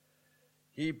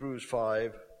Hebrews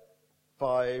 5,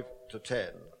 5 to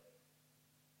 10.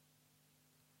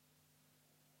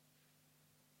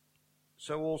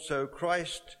 So also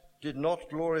Christ did not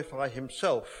glorify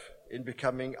himself in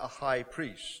becoming a high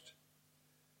priest,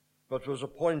 but was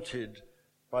appointed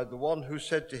by the one who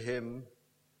said to him,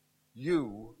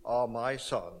 "You are my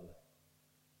son.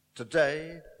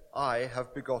 Today I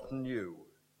have begotten you."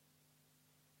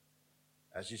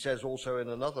 As he says also in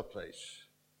another place,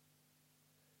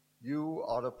 "You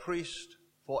are a priest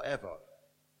forever,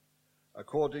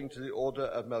 according to the order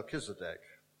of Melchizedek."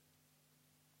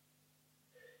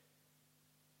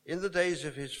 In the days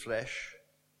of his flesh,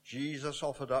 Jesus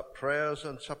offered up prayers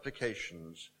and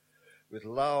supplications with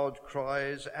loud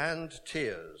cries and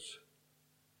tears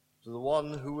to the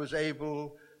one who was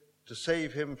able to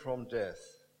save him from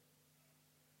death.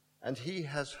 And he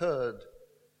has heard,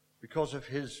 because of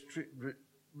his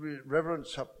reverent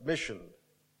submission.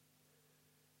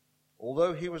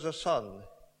 Although he was a son,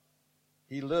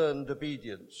 he learned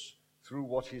obedience through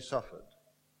what he suffered.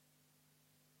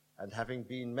 And having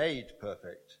been made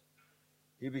perfect,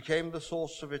 he became the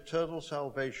source of eternal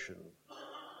salvation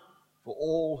for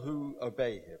all who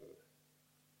obey him,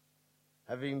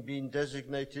 having been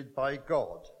designated by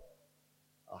God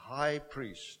a high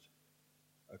priest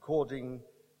according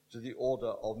to the order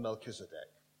of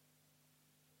Melchizedek.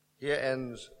 Here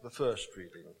ends the first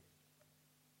reading.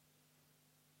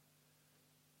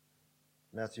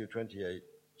 Matthew 28,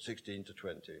 16 to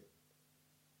 20.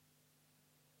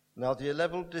 Now the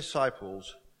 11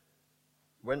 disciples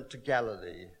went to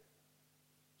Galilee,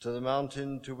 to the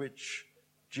mountain to which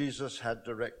Jesus had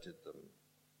directed them.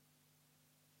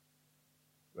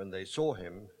 When they saw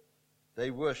him, they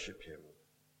worshipped him,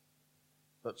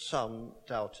 but some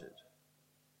doubted.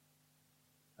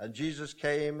 And Jesus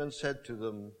came and said to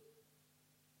them,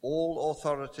 "All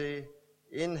authority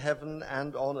in heaven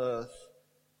and on earth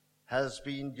has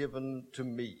been given to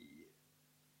me.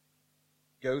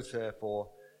 Go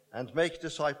therefore and make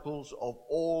disciples of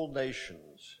all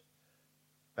nations,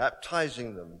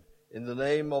 baptizing them in the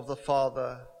name of the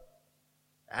Father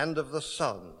and of the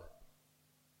Son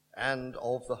and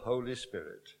of the Holy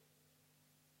Spirit,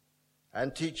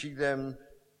 and teaching them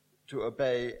to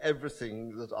obey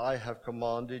everything that I have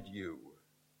commanded you.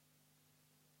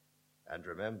 And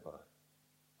remember,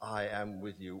 I am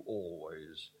with you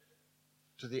always,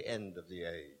 to the end of the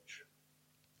age."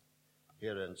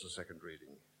 Here ends the second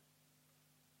reading.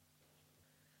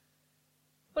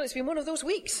 Well, it's been one of those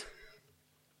weeks.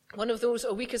 One of those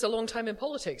 "a week is a long time in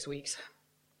politics" weeks.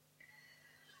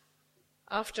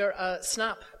 After a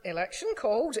snap election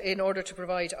called in order to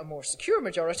provide a more secure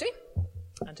majority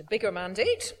and a bigger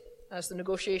mandate, as the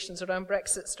negotiations around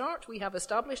Brexit start, we have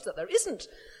established that there isn't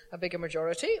a bigger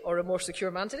majority or a more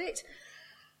secure mandate,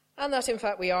 and that in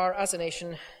fact we are, as a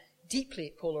nation,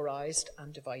 deeply polarised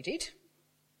and divided.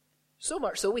 So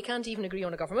much so we can't even agree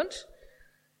on a government.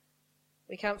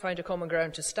 We can't find a common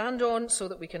ground to stand on so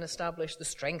that we can establish the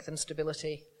strength and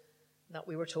stability that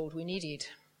we were told we needed.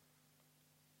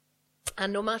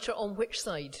 And no matter on which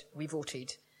side we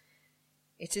voted,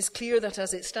 it is clear that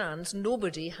as it stands,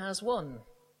 nobody has won.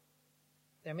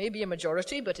 There may be a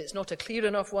majority, but it's not a clear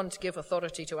enough one to give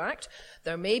authority to act.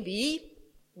 There may be,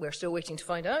 we're still waiting to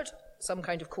find out, some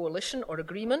kind of coalition or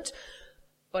agreement,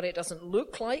 but it doesn't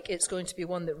look like it's going to be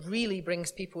one that really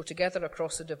brings people together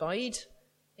across a divide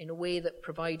in a way that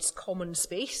provides common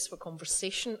space for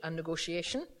conversation and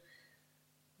negotiation.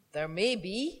 There may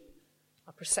be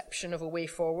a perception of a way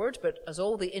forward, but as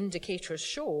all the indicators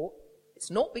show,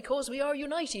 it's not because we are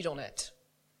united on it.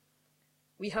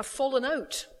 We have fallen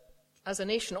out as a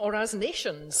nation or as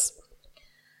nations,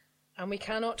 and we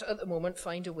cannot at the moment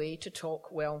find a way to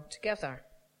talk well together.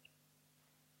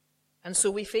 And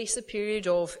so we face a period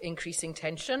of increasing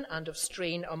tension and of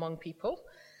strain among people,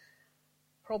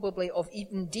 probably of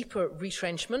even deeper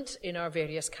retrenchment in our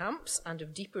various camps and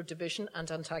of deeper division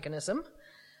and antagonism,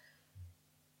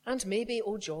 and maybe,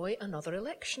 oh joy, another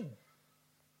election.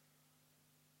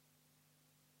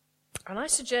 And I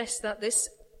suggest that this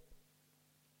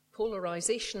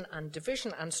polarisation and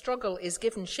division and struggle is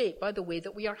given shape by the way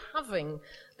that we are having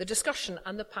the discussion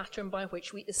and the pattern by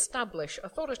which we establish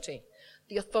authority.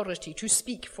 The authority to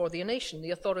speak for the nation,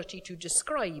 the authority to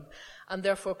describe and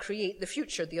therefore create the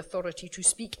future, the authority to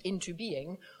speak into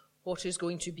being what is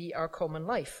going to be our common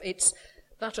life. It's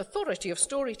that authority of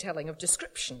storytelling, of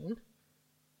description,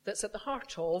 that's at the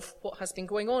heart of what has been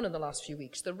going on in the last few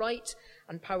weeks. The right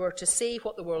and power to say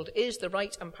what the world is, the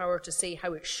right and power to say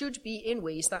how it should be in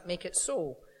ways that make it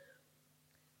so.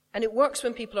 And it works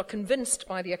when people are convinced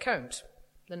by the account,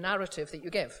 the narrative that you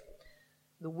give.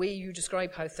 The way you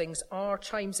describe how things are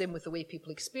chimes in with the way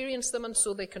people experience them, and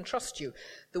so they can trust you.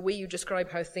 The way you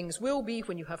describe how things will be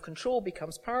when you have control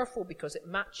becomes powerful because it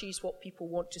matches what people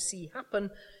want to see happen,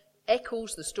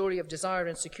 echoes the story of desire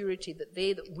and security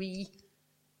that we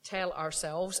tell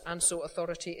ourselves, and so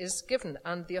authority is given.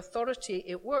 And the authority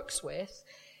it works with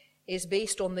is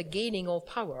based on the gaining of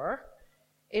power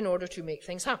in order to make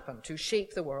things happen, to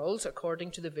shape the world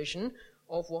according to the vision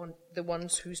of the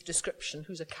ones whose description,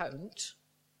 whose account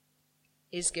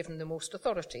is given the most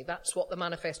authority. That's what the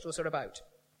manifestos are about.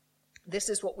 This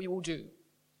is what we will do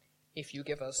if you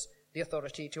give us the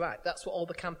authority to act. That's what all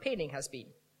the campaigning has been.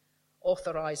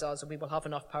 Authorize us and we will have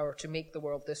enough power to make the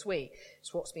world this way.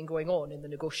 It's what's been going on in the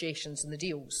negotiations and the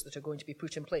deals that are going to be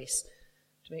put in place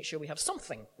to make sure we have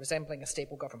something resembling a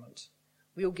stable government.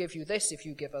 We'll give you this if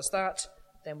you give us that,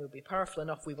 then we'll be powerful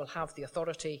enough, we will have the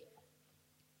authority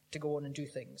to go on and do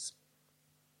things.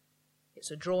 It's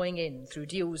a drawing in through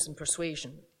deals and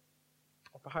persuasion,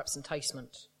 or perhaps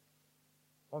enticement,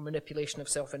 or manipulation of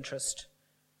self-interest,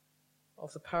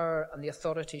 of the power and the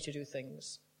authority to do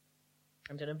things.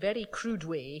 And in a very crude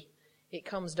way, it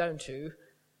comes down to,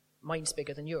 mine's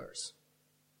bigger than yours.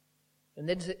 And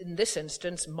in this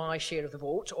instance, my share of the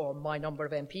vote, or my number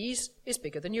of MPs, is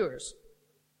bigger than yours.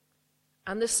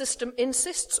 And the system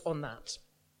insists on that.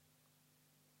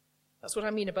 That's what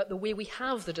I mean about the way we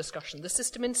have the discussion. The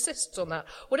system insists on that.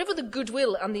 Whatever the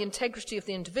goodwill and the integrity of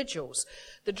the individuals,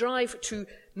 the drive to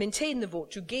maintain the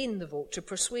vote, to gain the vote, to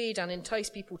persuade and entice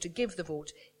people to give the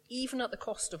vote, even at the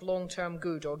cost of long-term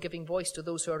good or giving voice to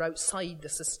those who are outside the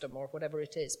system or whatever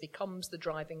it is, becomes the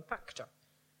driving factor.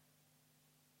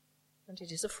 And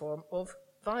it is a form of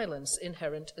violence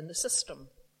inherent in the system.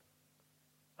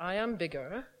 I am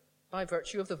bigger by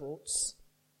virtue of the votes,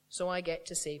 so I get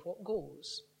to say what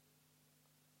goes.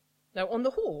 Now, on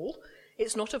the whole,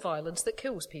 it's not a violence that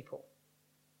kills people.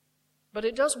 But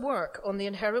it does work on the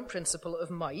inherent principle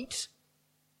of might,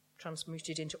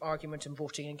 transmuted into argument and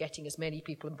voting and getting as many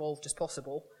people involved as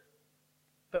possible.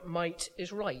 But might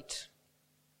is right.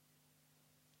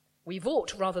 We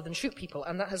vote rather than shoot people,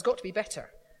 and that has got to be better.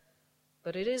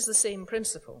 But it is the same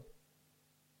principle.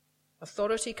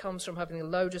 Authority comes from having the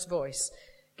loudest voice,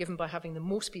 given by having the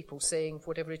most people saying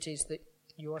whatever it is that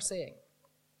you are saying.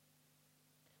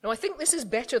 Now, I think this is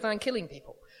better than killing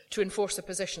people, to enforce a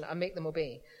position and make them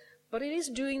obey. But it is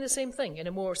doing the same thing in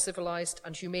a more civilized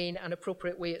and humane and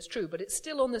appropriate way, it's true, but it's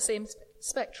still on the same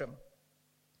spectrum.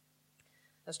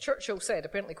 As Churchill said,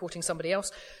 apparently quoting somebody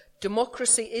else,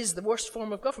 democracy is the worst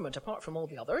form of government, apart from all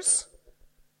the others,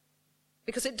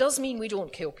 because it does mean we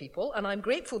don't kill people, and I'm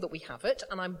grateful that we have it,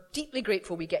 and I'm deeply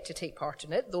grateful we get to take part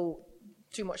in it, though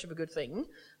too much of a good thing,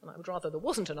 and I would rather there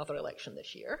wasn't another election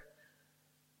this year.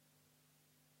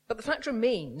 But the fact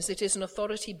remains, it is an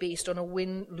authority based on a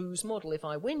win-lose model. If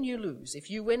I win, you lose. If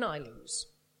you win, I lose.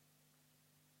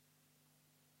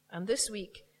 And this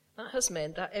week, that has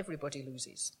meant that everybody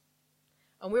loses.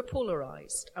 And we're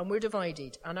polarised, and we're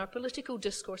divided, and our political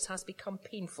discourse has become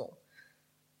painful.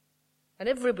 And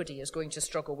everybody is going to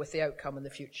struggle with the outcome in the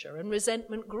future, and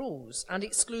resentment grows, and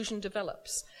exclusion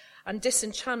develops, and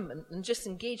disenchantment and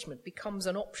disengagement becomes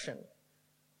an option,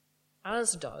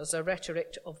 as does a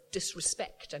rhetoric of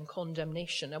disrespect and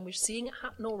condemnation, and we're seeing it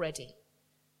happen already.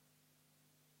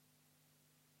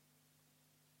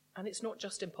 And it's not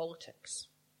just in politics.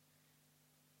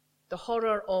 The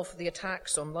horror of the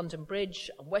attacks on London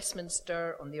Bridge, on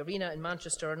Westminster, on the Arena in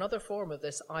Manchester are another form of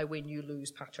this I win, you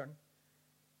lose pattern.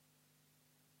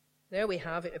 There we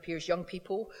have, it appears, young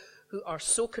people who are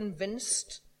so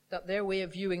convinced that their way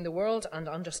of viewing the world and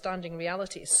understanding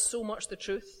reality is so much the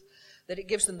truth that it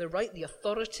gives them the right, the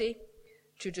authority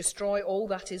to destroy all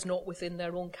that is not within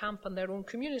their own camp and their own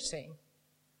community.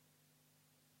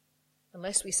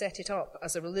 Unless we set it up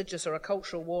as a religious or a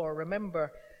cultural war,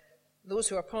 remember, those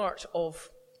who are part of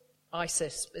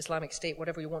ISIS, Islamic State,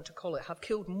 whatever you want to call it, have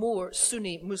killed more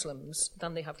Sunni Muslims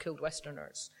than they have killed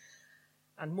Westerners.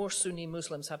 And more Sunni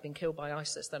Muslims have been killed by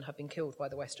ISIS than have been killed by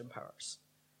the Western powers.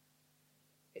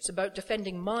 It's about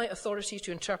defending my authority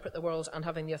to interpret the world and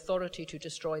having the authority to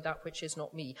destroy that which is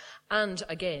not me. And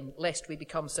again, lest we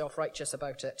become self-righteous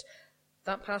about it,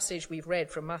 that passage we've read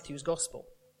from Matthew's Gospel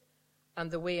and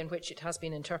the way in which it has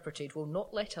been interpreted will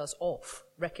not let us off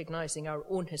recognizing our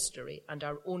own history and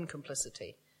our own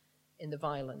complicity in the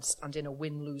violence and in a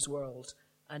win-lose world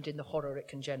and in the horror it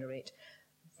can generate.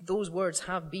 Those words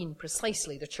have been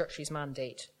precisely the church's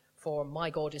mandate for my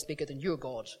God is bigger than your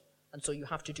God, and so you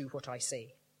have to do what I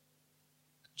say.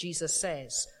 Jesus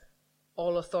says,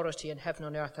 all authority in heaven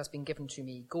and earth has been given to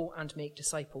me. Go and make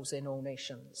disciples in all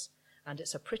nations. And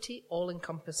it's a pretty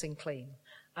all-encompassing claim.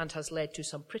 and has led to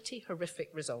some pretty horrific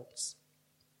results.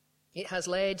 It has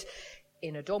led,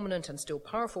 in a dominant and still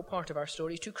powerful part of our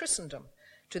story, to Christendom,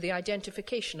 to the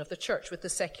identification of the church with the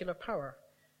secular power,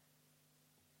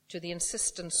 to the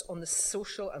insistence on the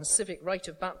social and civic right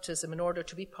of baptism in order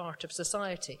to be part of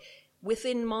society.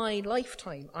 Within my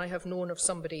lifetime, I have known of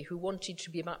somebody who wanted to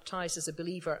be baptized as a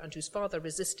believer and whose father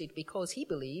resisted because he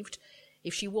believed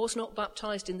if she was not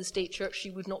baptized in the state church, she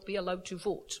would not be allowed to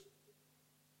vote.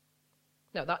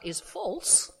 Now, that is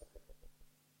false,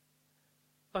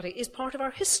 but it is part of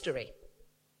our history.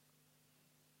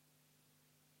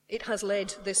 It has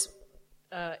led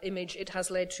it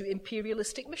has led to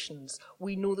imperialistic missions.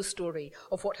 We know the story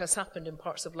of what has happened in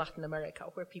parts of Latin America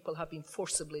where people have been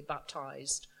forcibly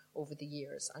baptized over the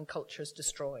years and cultures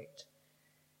destroyed.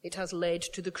 It has led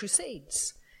to the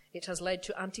Crusades. It has led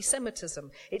to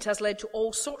anti-Semitism. It has led to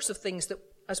all sorts of things that,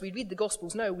 as we read the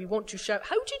Gospels now, we want to shout,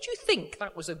 how did you think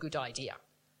that was a good idea?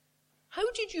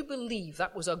 How did you believe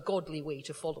that was a godly way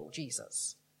to follow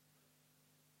Jesus?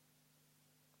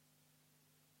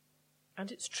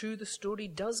 And it's true, the story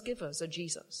does give us a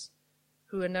Jesus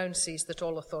who announces that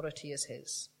all authority is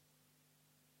his.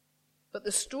 But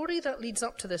the story that leads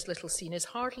up to this little scene is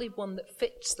hardly one that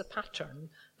fits the pattern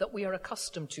that we are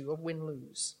accustomed to of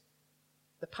win-lose,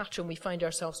 the pattern we find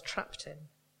ourselves trapped in.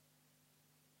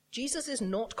 Jesus is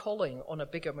not calling on a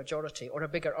bigger majority or a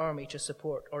bigger army to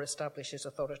support or establish his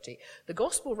authority. The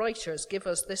gospel writers give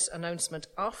us this announcement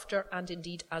after and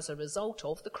indeed as a result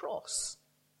of the cross.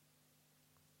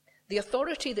 The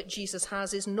authority that Jesus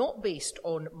has is not based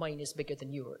on mine is bigger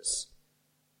than yours.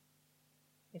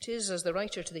 It is, as the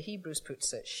writer to the Hebrews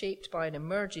puts it, shaped by and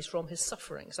emerges from his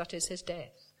sufferings, that is, his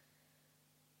death.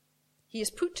 He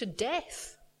is put to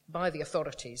death by the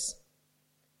authorities,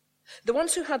 the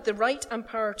ones who had the right and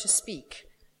power to speak,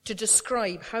 to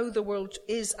describe how the world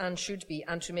is and should be,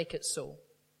 and to make it so.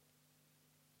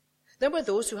 There were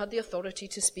those who had the authority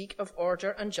to speak of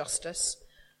order and justice,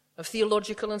 of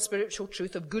theological and spiritual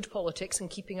truth, of good politics and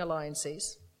keeping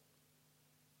alliances.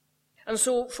 And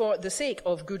so, for the sake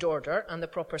of good order and the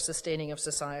proper sustaining of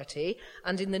society,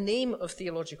 and in the name of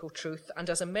theological truth, and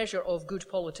as a measure of good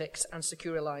politics and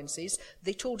secure alliances,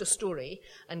 they told a story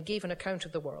and gave an account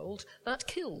of the world that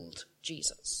killed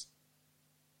Jesus.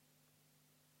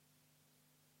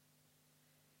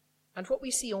 And what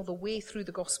we see all the way through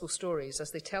the gospel stories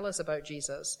as they tell us about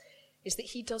Jesus is that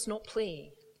he does not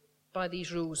play by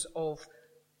these rules of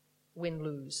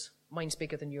win-lose, mine's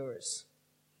bigger than yours.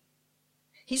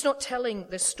 He's not telling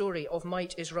this story of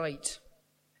might is right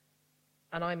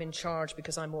and I'm in charge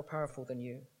because I'm more powerful than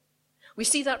you. We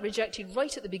see that rejected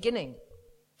right at the beginning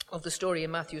of the story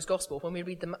in Matthew's Gospel when we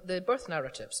read the birth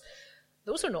narratives.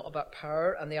 Those are not about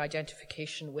power and the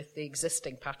identification with the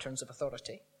existing patterns of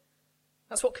authority.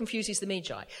 That's what confuses the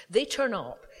Magi. They turn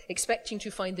up expecting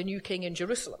to find the new king in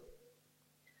Jerusalem.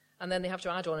 And then they have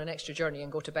to add on an extra journey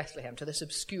and go to Bethlehem, to this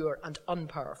obscure and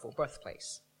unpowerful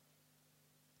birthplace.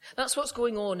 That's what's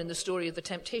going on in the story of the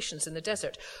temptations in the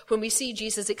desert, when we see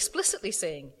Jesus explicitly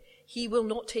saying he will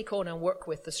not take on and work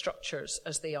with the structures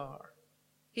as they are.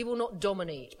 He will not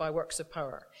dominate by works of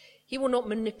power. He will not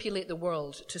manipulate the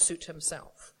world to suit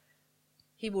himself.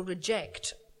 He will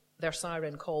reject their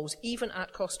siren calls, even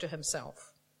at cost to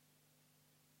himself.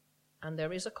 And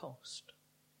there is a cost.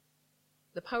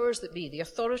 The powers that be, the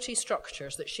authority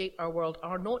structures that shape our world,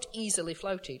 are not easily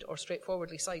flouted or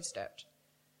straightforwardly sidestepped.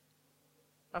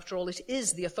 After all, it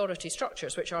is the authority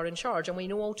structures which are in charge, and we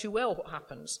know all too well what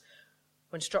happens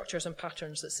when structures and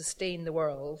patterns that sustain the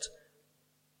world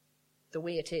the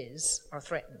way it is are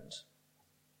threatened.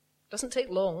 It doesn't take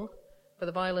long for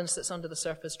the violence that's under the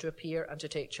surface to appear and to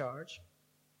take charge.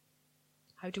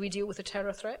 How do we deal with the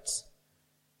terror threats?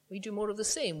 We do more of the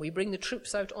same. We bring the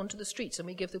troops out onto the streets and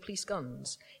we give the police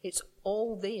guns. It's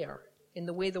all there in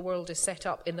the way the world is set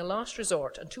up. In the last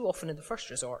resort, and too often in the first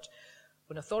resort,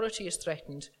 when authority is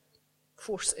threatened,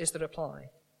 force is the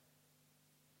reply.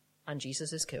 And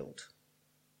Jesus is killed.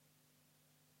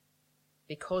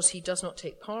 Because he does not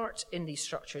take part in these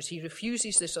structures, he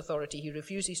refuses this authority, he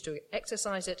refuses to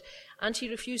exercise it, and he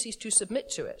refuses to submit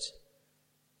to it.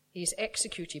 He is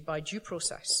executed by due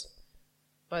process,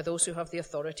 by those who have the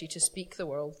authority to speak the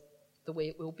world the way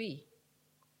it will be.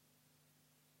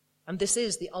 And this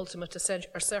is the ultimate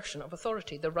assertion of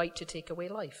authority, the right to take away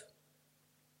life.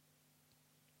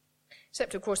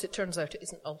 Except, of course, it turns out it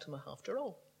isn't ultima after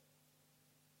all.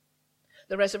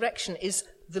 The resurrection is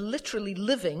the literally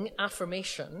living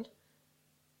affirmation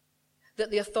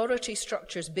that the authority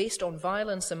structures based on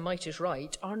violence and might is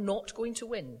right are not going to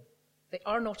win. They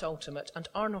are not ultimate and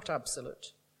are not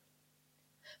absolute.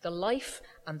 The life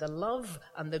and the love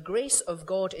and the grace of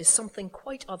God is something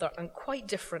quite other and quite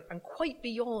different and quite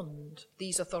beyond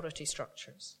these authority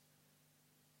structures.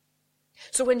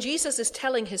 So when Jesus is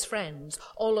telling his friends,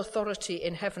 all authority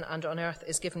in heaven and on earth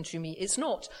is given to me, it's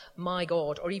not my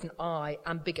God or even I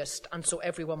am biggest and so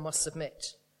everyone must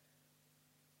submit.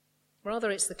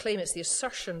 Rather, it's the claim, it's the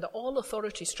assertion that all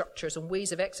authority structures and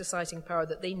ways of exercising power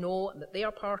that they know and that they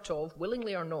are part of,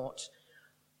 willingly or not,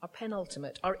 are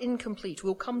penultimate, are incomplete,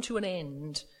 will come to an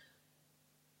end,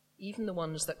 even the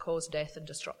ones that cause death and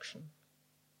destruction.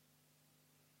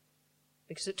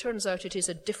 Because it turns out it is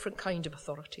a different kind of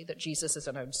authority that Jesus is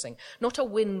announcing, not a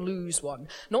win-lose one,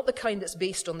 not the kind that's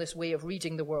based on this way of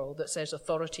reading the world that says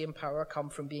authority and power come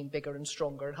from being bigger and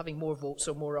stronger and having more votes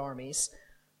or more armies.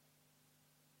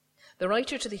 The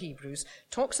writer to the Hebrews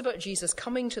talks about Jesus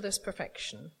coming to this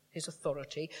perfection, his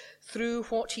authority, through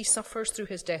what he suffers through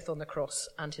his death on the cross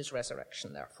and his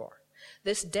resurrection, therefore.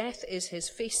 This death is his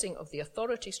facing of the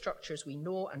authority structures we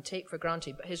know and take for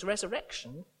granted, but his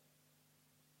resurrection,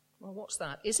 well, what's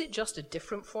that? Is it just a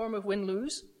different form of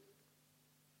win-lose?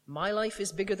 My life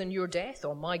is bigger than your death,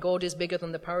 or my God is bigger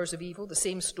than the powers of evil, the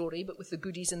same story, but with the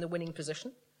goodies in the winning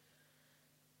position?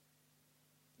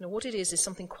 No, what it is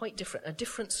something quite different, a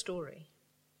different story.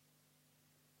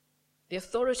 The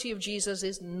authority of Jesus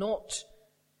is not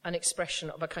an expression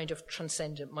of a kind of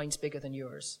transcendent, mine's bigger than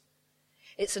yours.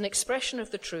 It's an expression of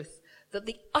the truth that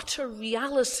the utter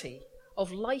reality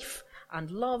of life and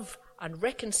love and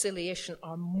reconciliation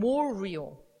are more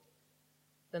real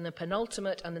than the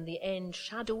penultimate and in the end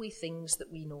shadowy things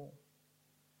that we know.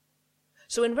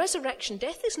 So in resurrection,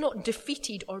 death is not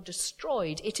defeated or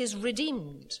destroyed, it is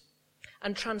redeemed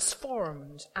and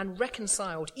transformed and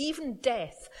reconciled. Even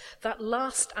death, that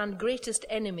last and greatest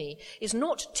enemy, is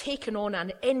not taken on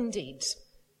and ended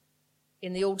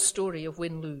in the old story of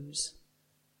win-lose,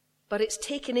 but it's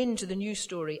taken into the new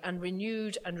story and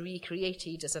renewed and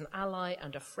recreated as an ally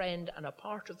and a friend and a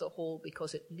part of the whole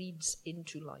because it leads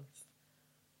into life.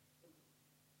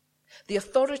 The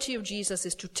authority of Jesus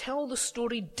is to tell the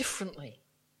story differently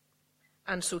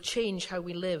and so change how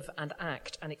we live and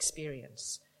act and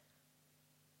experience.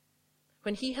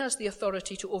 When he has the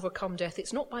authority to overcome death,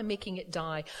 it's not by making it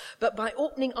die, but by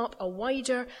opening up a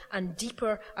wider and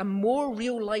deeper and more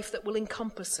real life that will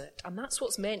encompass it. And that's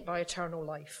what's meant by eternal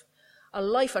life. A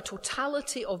life, a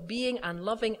totality of being and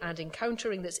loving and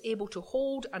encountering that's able to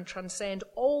hold and transcend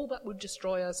all that would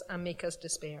destroy us and make us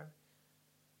despair.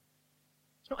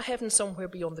 It's not heaven somewhere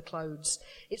beyond the clouds.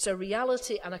 It's a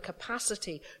reality and a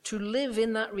capacity to live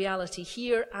in that reality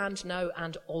here and now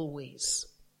and always.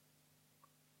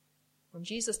 When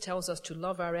Jesus tells us to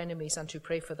love our enemies and to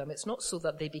pray for them, it's not so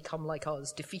that they become like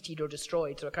us, defeated or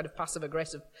destroyed through a kind of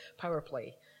passive-aggressive power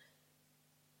play.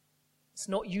 It's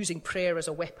not using prayer as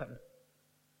a weapon.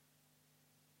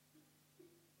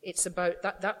 It's about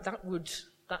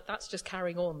that's just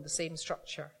carrying on the same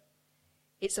structure.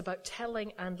 It's about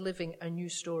telling and living a new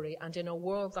story, and in a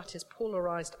world that is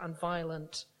polarized and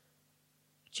violent,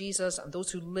 Jesus and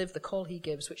those who live the call he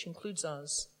gives, which includes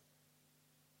us,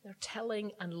 they're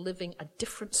telling and living a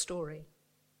different story,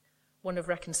 one of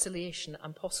reconciliation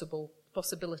and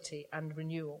possibility and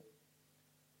renewal.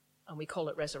 And we call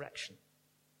it resurrection.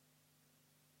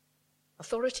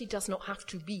 Authority does not have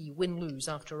to be win-lose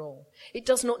after all. It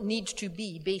does not need to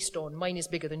be based on mine is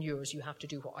bigger than yours, you have to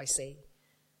do what I say.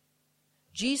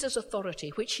 Jesus' authority,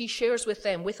 which he shares with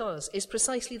them, with us, is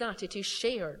precisely that. It is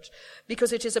shared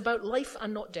because it is about life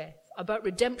and not death, about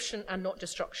redemption and not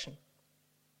destruction.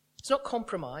 It's not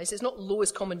compromise. It's not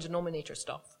lowest common denominator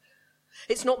stuff.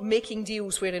 It's not making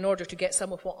deals where in order to get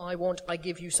some of what I want, I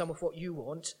give you some of what you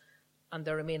want, and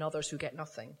there remain others who get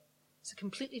nothing. It's a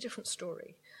completely different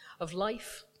story of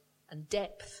life and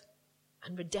depth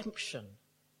and redemption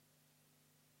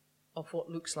of what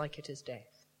looks like it is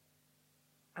death.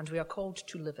 And we are called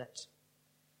to live it.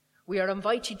 We are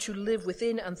invited to live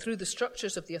within and through the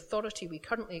structures of the authority we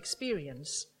currently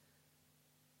experience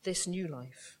this new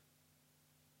life.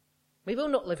 We will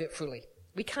not live it fully.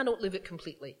 We cannot live it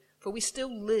completely, for we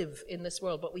still live in this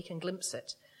world, but we can glimpse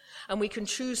it. And we can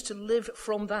choose to live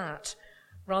from that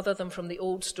rather than from the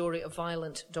old story of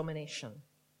violent domination.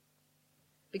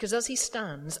 Because as he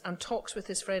stands and talks with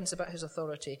his friends about his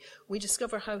authority, we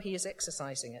discover how he is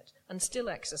exercising it and still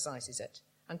exercises it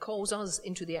and calls us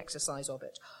into the exercise of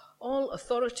it. All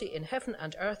authority in heaven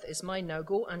and earth is mine. Now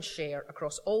go and share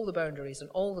across all the boundaries and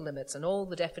all the limits and all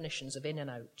the definitions of in and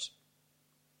out.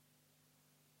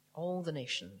 All the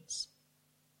nations.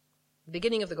 The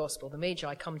beginning of the gospel, the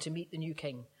Magi come to meet the new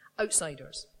king,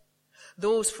 outsiders,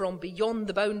 those from beyond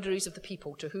the boundaries of the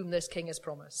people to whom this king is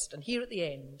promised. And here at the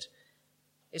end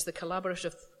is the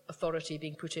collaborative authority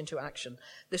being put into action.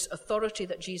 This authority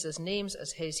that Jesus names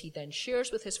as his, he then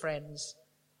shares with his friends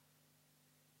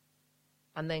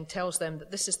and then tells them that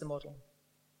this is the model.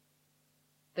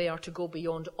 They are to go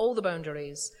beyond all the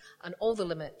boundaries and all the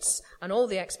limits and all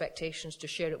the expectations to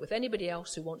share it with anybody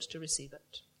else who wants to receive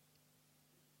it.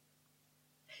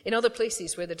 In other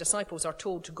places where the disciples are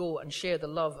told to go and share the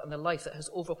love and the life that has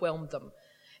overwhelmed them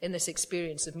in this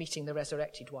experience of meeting the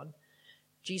resurrected one,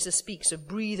 Jesus speaks of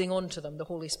breathing onto them the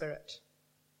Holy Spirit.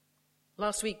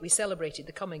 Last week we celebrated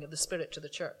the coming of the Spirit to the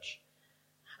church.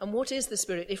 And what is the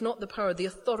Spirit, if not the power, the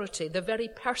authority, the very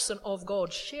person of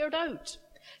God, shared out,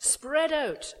 spread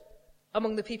out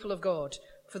among the people of God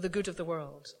for the good of the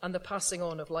world and the passing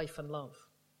on of life and love?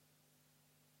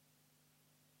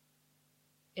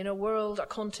 In a world, a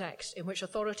context in which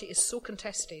authority is so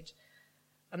contested,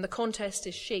 and the contest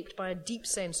is shaped by a deep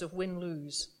sense of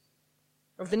win-lose,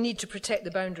 of the need to protect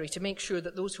the boundary, to make sure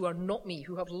that those who are not me,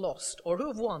 who have lost or who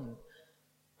have won,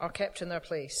 are kept in their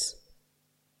place,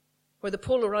 where the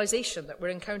polarization that we're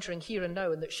encountering here and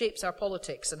now and that shapes our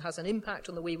politics and has an impact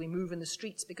on the way we move in the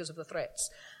streets because of the threats,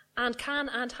 and can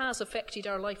and has affected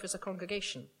our life as a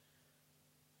congregation.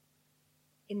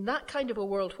 In that kind of a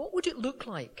world, what would it look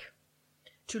like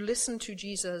to listen to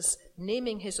Jesus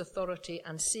naming his authority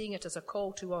and seeing it as a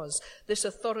call to us, this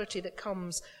authority that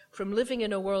comes from living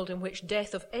in a world in which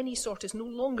death of any sort is no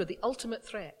longer the ultimate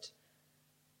threat,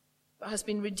 but has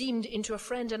been redeemed into a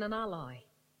friend and an ally?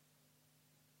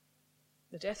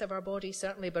 The death of our body,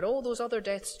 certainly, but all those other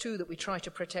deaths too that we try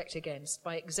to protect against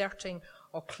by exerting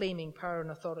or claiming power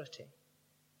and authority.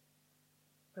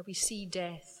 Where we see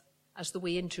death as the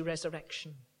way into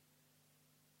resurrection.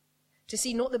 To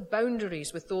see not the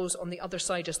boundaries with those on the other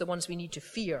side as the ones we need to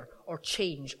fear or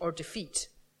change or defeat,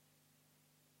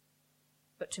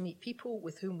 but to meet people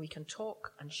with whom we can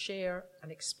talk and share and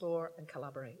explore and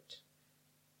collaborate.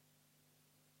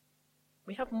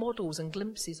 We have models and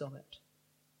glimpses of it.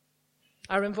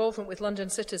 Our involvement with London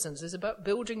Citizens is about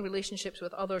building relationships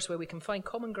with others where we can find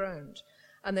common ground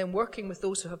and then working with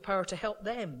those who have power to help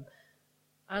them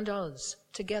and us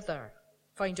together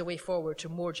find a way forward to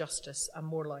more justice and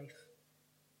more life.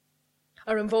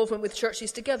 Our involvement with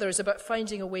Churches Together is about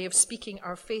finding a way of speaking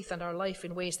our faith and our life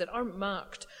in ways that aren't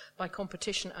marked by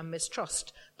competition and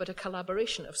mistrust, but a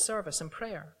collaboration of service and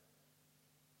prayer.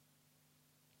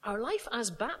 Our life as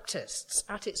Baptists,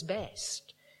 at its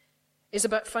best, is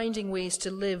about finding ways to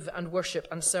live and worship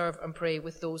and serve and pray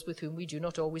with those with whom we do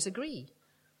not always agree.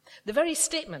 The very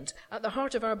statement at the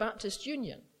heart of our Baptist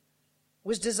Union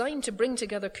was designed to bring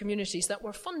together communities that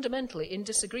were fundamentally in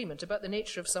disagreement about the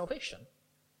nature of salvation.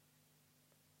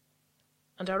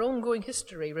 And our ongoing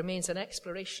history remains an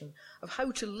exploration of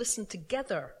how to listen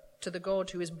together to the God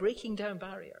who is breaking down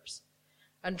barriers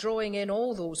and drawing in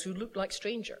all those who look like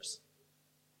strangers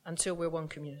until we're one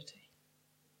community.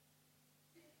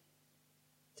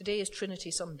 Today is Trinity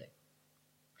Sunday.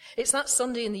 It's that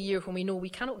Sunday in the year when we know we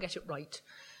cannot get it right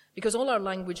because all our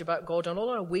language about God and all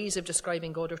our ways of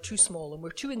describing God are too small and we're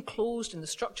too enclosed in the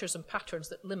structures and patterns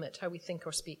that limit how we think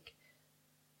or speak.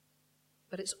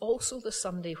 But it's also the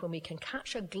Sunday when we can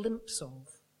catch a glimpse of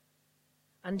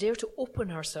and dare to open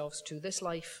ourselves to this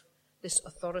life, this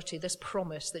authority, this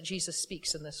promise that Jesus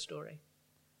speaks in this story.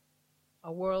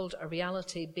 A world, a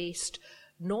reality based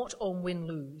not on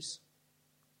win-lose,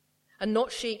 and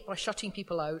not shaped by shutting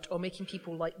people out or making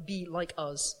people be like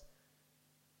us,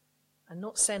 and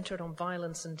not centred on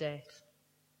violence and death,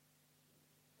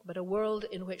 but a world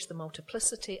in which the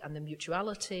multiplicity and the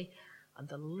mutuality and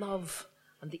the love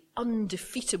and the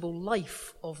undefeatable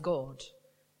life of God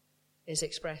is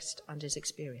expressed and is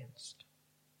experienced.